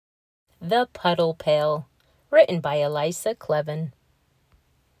The Puddle Pail, written by Eliza Clevin.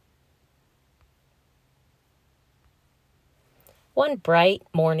 One bright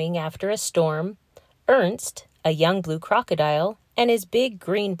morning after a storm, Ernst, a young blue crocodile, and his big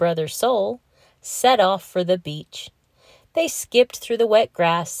green brother Sol set off for the beach. They skipped through the wet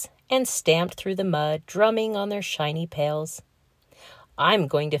grass and stamped through the mud, drumming on their shiny pails. "I'm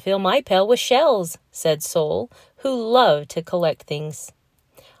going to fill my pail with shells," said Sol, who loved to collect things.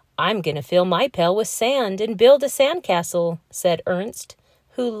 "I'm going to fill my pail with sand and build a sandcastle," said Ernst,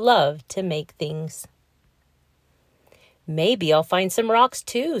 who loved to make things. "Maybe I'll find some rocks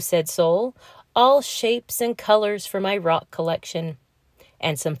too," said Sol, "all shapes and colors for my rock collection.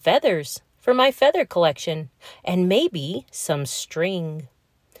 And some feathers for my feather collection, and maybe some string."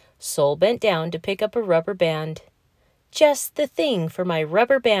 Sol bent down to pick up a rubber band. "Just the thing for my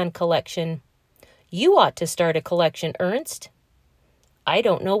rubber band collection. You ought to start a collection, Ernst." "I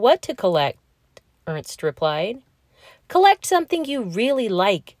don't know what to collect," Ernst replied. "Collect something you really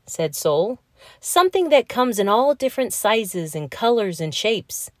like," said Sol. "Something that comes in all different sizes and colors and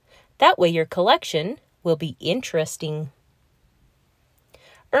shapes. That way your collection will be interesting."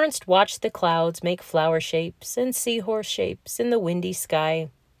 Ernst watched the clouds make flower shapes and seahorse shapes in the windy sky.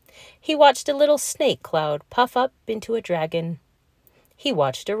 He watched a little snake cloud puff up into a dragon. He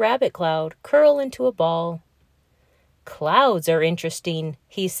watched a rabbit cloud curl into a ball. "Clouds are interesting,"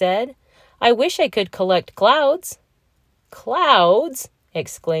 he said. "I wish I could collect clouds." "Clouds?"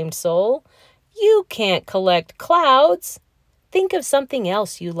 exclaimed Sol. "You can't collect clouds. Think of something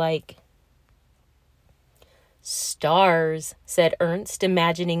else you like." "Stars," said Ernst,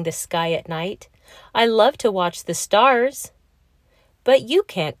 imagining the sky at night. "I love to watch the stars." "But you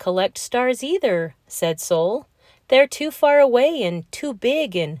can't collect stars either," said Sol. "They're too far away and too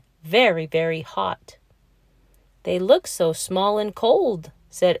big and very, very hot." "They look so small and cold,"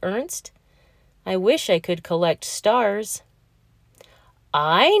 said Ernst. "I wish I could collect stars."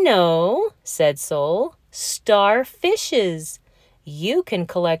 "I know," said Sol. "Starfishes. You can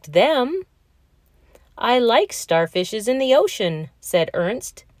collect them." "I like starfishes in the ocean," said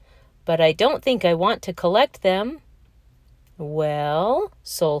Ernst, "but I don't think I want to collect them." "Well,"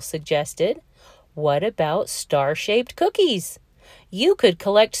 Sol suggested, "what about star-shaped cookies? You could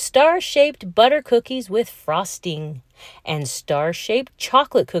collect star-shaped butter cookies with frosting, and star-shaped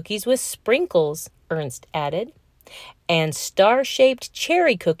chocolate cookies with sprinkles," Ernst added. "And star-shaped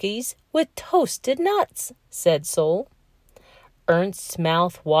cherry cookies with toasted nuts," said Sol. Ernst's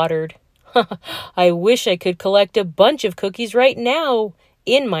mouth watered. "I wish I could collect a bunch of cookies right now,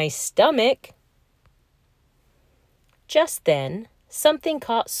 in my stomach." Just then, something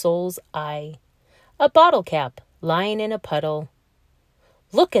caught Sol's eye. A bottle cap lying in a puddle.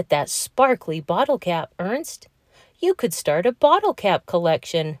 "Look at that sparkly bottle cap, Ernst. You could start a bottle cap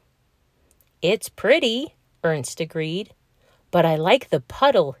collection." "It's pretty," Ernst agreed, "but I like the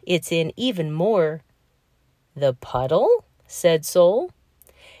puddle it's in even more." "The puddle?" said Sol.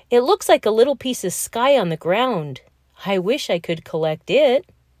 "It looks like a little piece of sky on the ground. I wish I could collect it."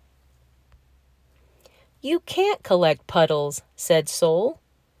 "You can't collect puddles," said Sol.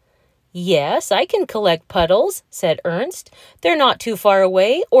 "Yes, I can collect puddles," said Ernst. "They're not too far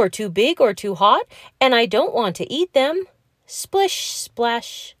away or too big or too hot, and I don't want to eat them." Splish,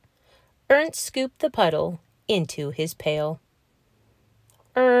 splash. Ernst scooped the puddle into his pail.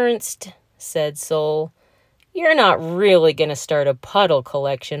 "Ernst," said Sol, "you're not really going to start a puddle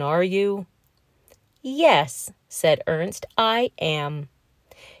collection, are you?" "Yes," said Ernst, "I am."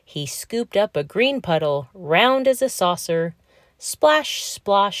 He scooped up a green puddle, round as a saucer. Splash,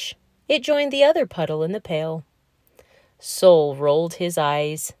 splosh, it joined the other puddle in the pail. Sol rolled his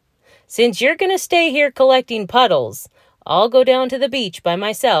eyes. "Since you're going to stay here collecting puddles, I'll go down to the beach by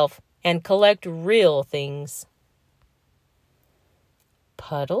myself and collect real things."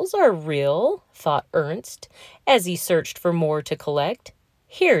 "Puddles are real," thought Ernst, as he searched for more to collect.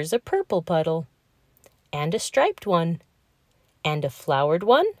 "Here's a purple puddle, and a striped one, and a flowered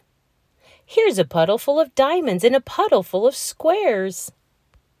one. Here's a puddle full of diamonds and a puddle full of squares.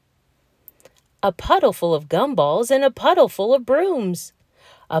 A puddle full of gumballs and a puddle full of brooms.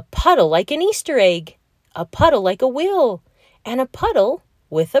 A puddle like an Easter egg, a puddle like a wheel, and a puddle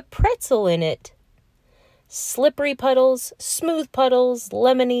with a pretzel in it. Slippery puddles, smooth puddles,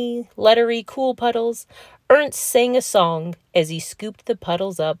 lemony, lettery, cool puddles." Ernst sang a song as he scooped the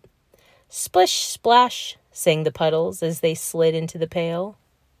puddles up. "Splish, splash," sang the puddles as they slid into the pail.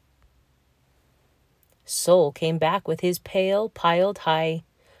 Sol came back with his pail piled high.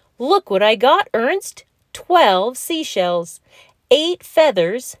 "Look what I got, Ernst. 12 seashells, 8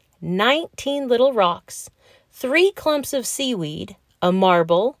 feathers, 19 little rocks, 3 clumps of seaweed, a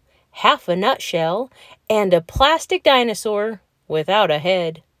marble, half a nutshell, and a plastic dinosaur without a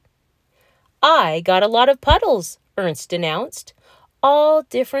head. I got a lot of puddles, Ernst announced, all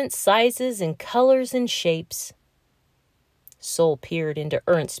different sizes and colors and shapes. Sol peered into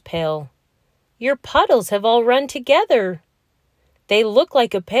Ernst's pail. Your puddles have all run together. They look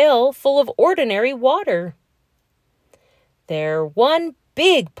like a pail full of ordinary water. They're one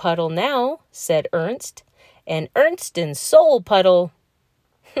big puddle now, said Ernst, an Ernst and Sol puddle.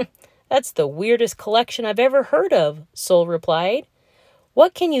 That's the weirdest collection I've ever heard of, Sol replied.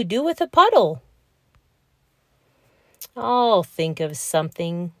 What can you do with a puddle? I'll think of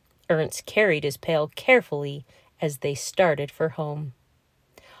something. Ernst carried his pail carefully as they started for home.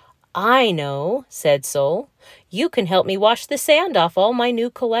 I know, said Sol. You can help me wash the sand off all my new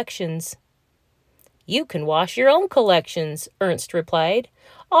collections. You can wash your own collections, Ernst replied.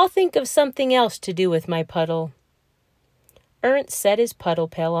 I'll think of something else to do with my puddle. Ernst set his puddle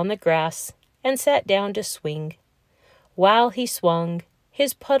pail on the grass and sat down to swing. While he swung,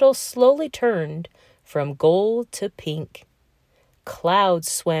 his puddle slowly turned from gold to pink.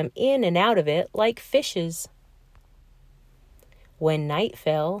 Clouds swam in and out of it like fishes. When night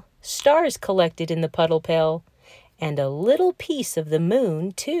fell, stars collected in the puddle pail, and a little piece of the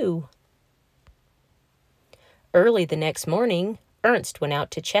moon, too. Early the next morning, Ernst went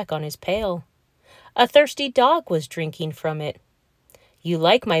out to check on his pail. A thirsty dog was drinking from it. You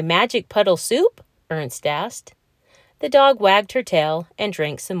like my magic puddle soup? Ernst asked. The dog wagged her tail and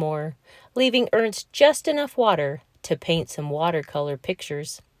drank some more, leaving Ernst just enough water to paint some watercolor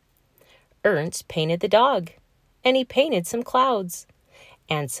pictures. Ernst painted the dog, and he painted some clouds,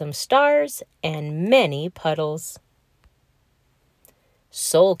 and some stars, and many puddles.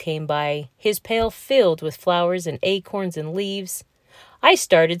 Sol came by, his pail filled with flowers and acorns and leaves. I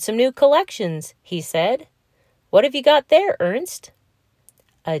started some new collections, he said. What have you got there, Ernst?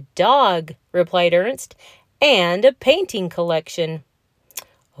 A dog, replied Ernst, and a painting collection.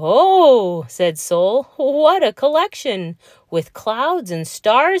 Oh, said Sol, what a collection, with clouds and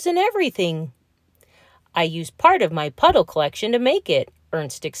stars and everything. I used part of my puddle collection to make it,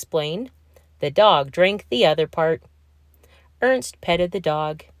 Ernst explained. The dog drank the other part. Ernst petted the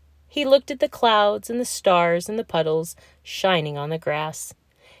dog. He looked at the clouds and the stars and the puddles shining on the grass.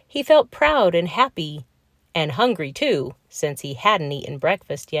 He felt proud and happy, and hungry too, since he hadn't eaten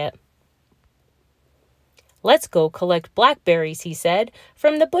breakfast yet. Let's go collect blackberries, he said,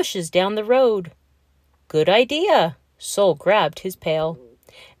 from the bushes down the road. Good idea. Sol grabbed his pail.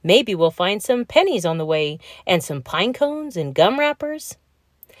 Maybe we'll find some pennies on the way, and some pine cones and gum wrappers.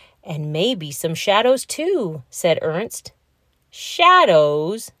 And maybe some shadows too, said Ernst.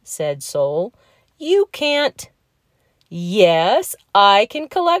 Shadows, said Sol. You can't. Yes, I can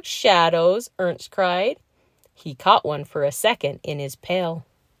collect shadows, Ernst cried. He caught one for a second in his pail.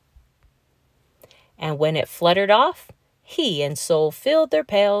 And when it fluttered off, he and Sol filled their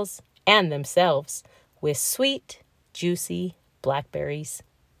pails and themselves with sweet, juicy blackberries.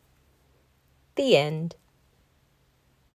 The end.